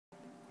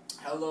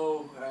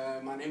Hello,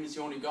 my name is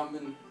Yoni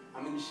Guttman.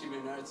 I'm in Yeshiva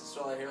in Eretz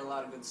Yisrael. I hear a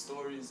lot of good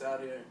stories out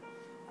here.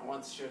 I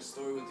want to share a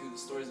story with you. The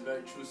story is a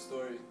very true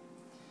story.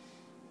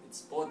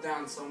 It's brought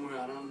down somewhere,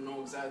 I don't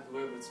know exactly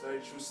where, but it's a very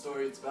true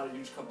story. It's about a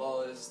huge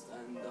Kabbalist,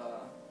 and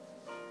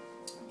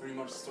pretty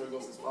much the story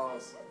goes as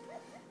follows.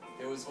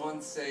 There was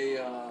once a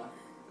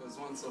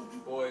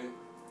boy,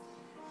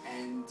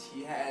 and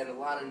he had a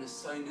lot of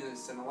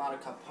nisainis and a lot of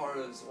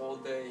kaparas all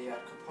day. He had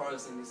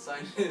kaparas and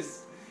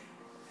nisainis.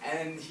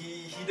 And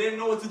he didn't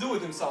know what to do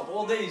with himself.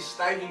 All day he's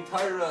steiging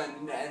Torah,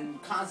 and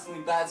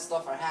constantly bad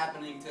stuff are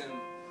happening to him.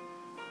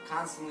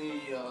 Constantly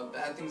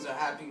bad things are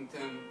happening to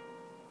him.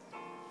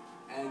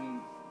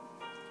 And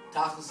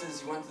Tachlis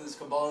says he went to this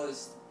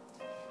Kabbalist,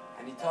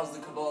 and he tells the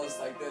Kabbalist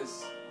like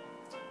this: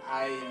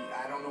 I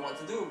don't know what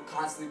to do.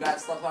 Constantly bad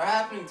stuff are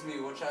happening to me.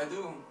 What should I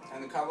do?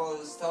 And the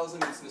Kabbalist tells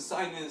him it's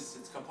nisainis,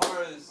 it's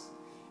kaparas,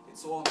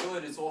 it's all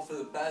good, it's all for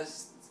the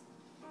best.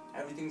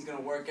 Everything's gonna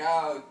work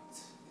out.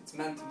 It's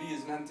meant to be,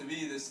 is meant to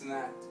be, this and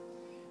that.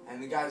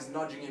 And the guy's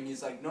nudging him.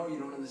 He's like, no, you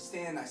don't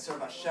understand. I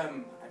serve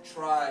Hashem. I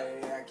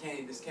try. I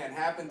can't. This can't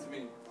happen to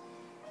me.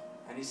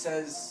 And he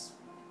says,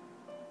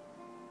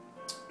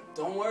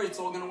 don't worry. It's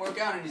all going to work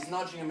out. And he's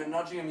nudging him and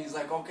nudging him. He's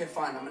like, okay,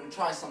 fine. I'm going to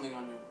try something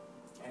on you.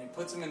 And he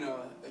puts him in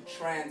a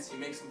trance. He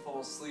makes him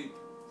fall asleep.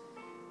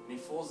 And he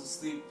falls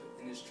asleep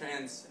in his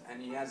trance.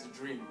 And he has a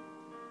dream.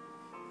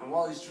 And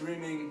while he's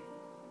dreaming,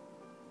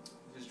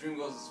 his dream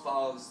goes as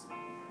follows.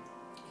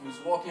 He was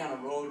walking on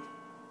a road,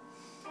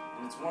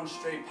 and it's one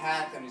straight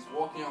path, and he's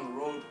walking on the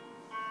road,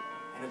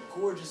 and a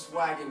gorgeous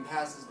wagon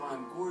passes by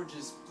him,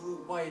 gorgeous blue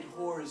white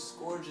horse,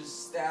 gorgeous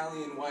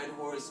stallion white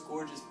horse,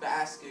 gorgeous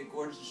basket,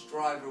 gorgeous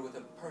driver with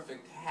a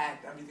perfect hat,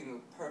 everything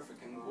looked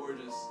perfect and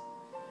gorgeous.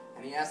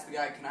 And he asked the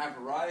guy, can I have a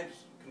ride?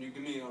 Can you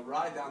give me a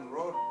ride down the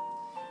road?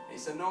 And he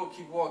said, no,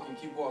 keep walking,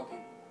 keep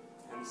walking.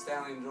 And the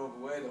stallion drove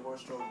away, the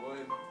horse drove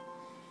away.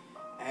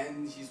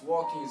 And he's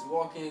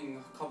walking,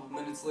 a couple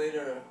minutes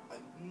later, a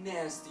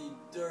nasty,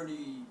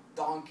 dirty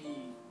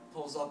donkey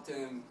pulls up to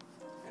him,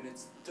 and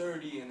it's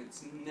dirty, and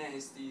it's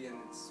nasty, and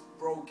it's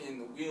broken,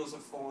 the wheels are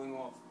falling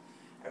off,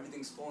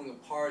 everything's falling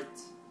apart,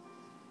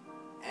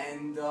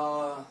 and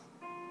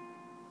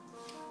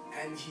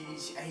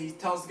he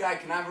tells the guy,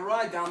 can I have a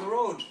ride down the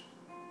road?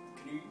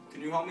 Can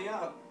you help me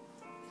out?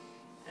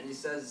 And he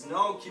says,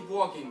 no, keep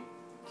walking,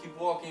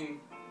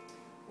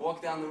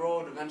 walk down the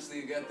road,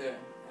 eventually you get there.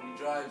 And he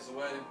drives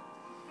away.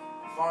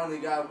 And finally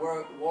the guy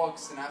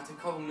walks, and after a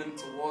couple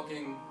minutes of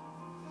walking,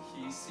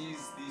 he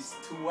sees these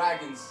two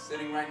wagons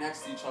sitting right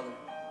next to each other.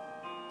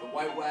 The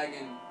white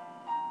wagon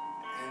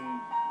and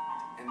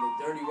the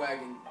dirty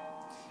wagon.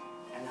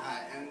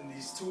 And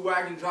these two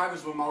wagon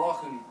drivers were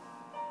malachim.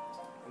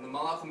 And the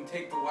malachim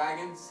take the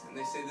wagons, and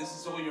they say, this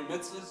is all your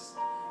mitzvahs,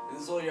 and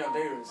this is all your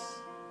averos.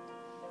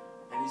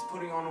 And he's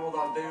putting on all the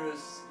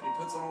averos, and he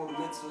puts on all the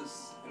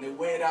mitzvahs, and they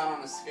weigh it out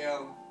on a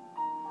scale.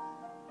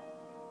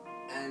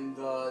 And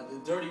the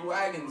dirty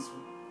wagon's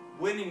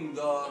winning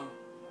the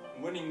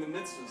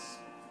mitzvahs.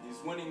 He's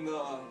winning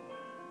the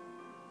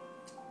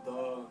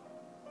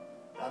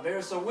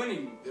averos are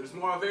winning. There's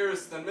more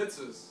averos than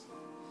mitzvahs.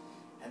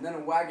 And then a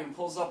wagon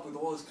pulls up with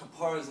all his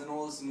kaparas and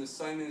all his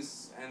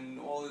nisainis and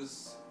all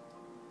his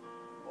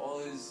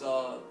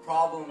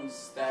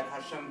problems that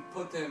Hashem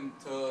put him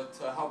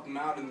to help him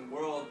out in the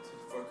world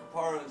for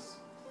kaparas.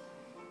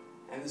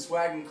 And this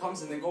wagon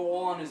comes, and they go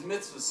all on his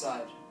mitzvah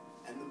side.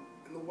 And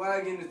the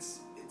wagon, it's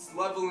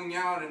leveling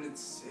out, and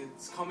it's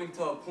coming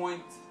to a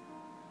point,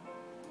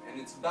 and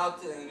it's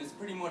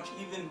pretty much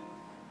even.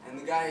 And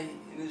the guy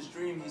in his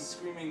dream, he's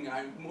screaming,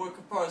 more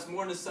kaparas,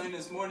 more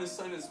nisainis, more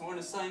nisainis, more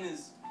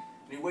nisainis.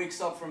 And he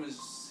wakes up from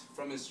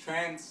his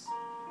trance,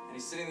 and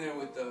he's sitting there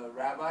with the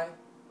rabbi,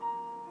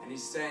 and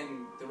he's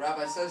saying, the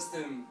rabbi says to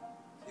him,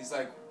 he's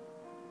like,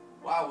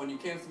 wow, when you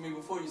came to me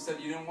before, you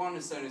said you didn't want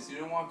nisainis, you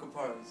didn't want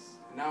kaparas.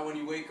 And now when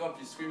you wake up,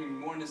 you're screaming,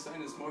 more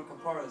nisainis, more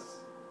kaparas.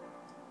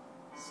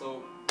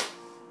 So,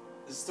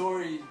 the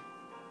story,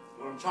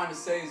 what I'm trying to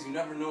say is you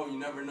never know, you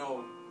never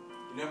know.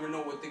 You never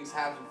know what things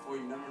happen for,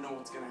 you never know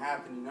what's going to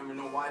happen, you never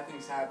know why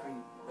things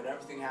happen, but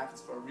everything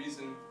happens for a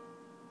reason.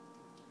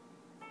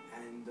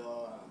 And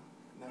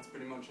that's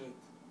pretty much it.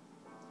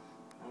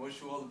 I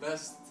wish you all the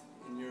best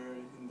in your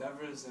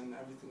endeavors, and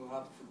everything will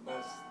happen for the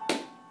best.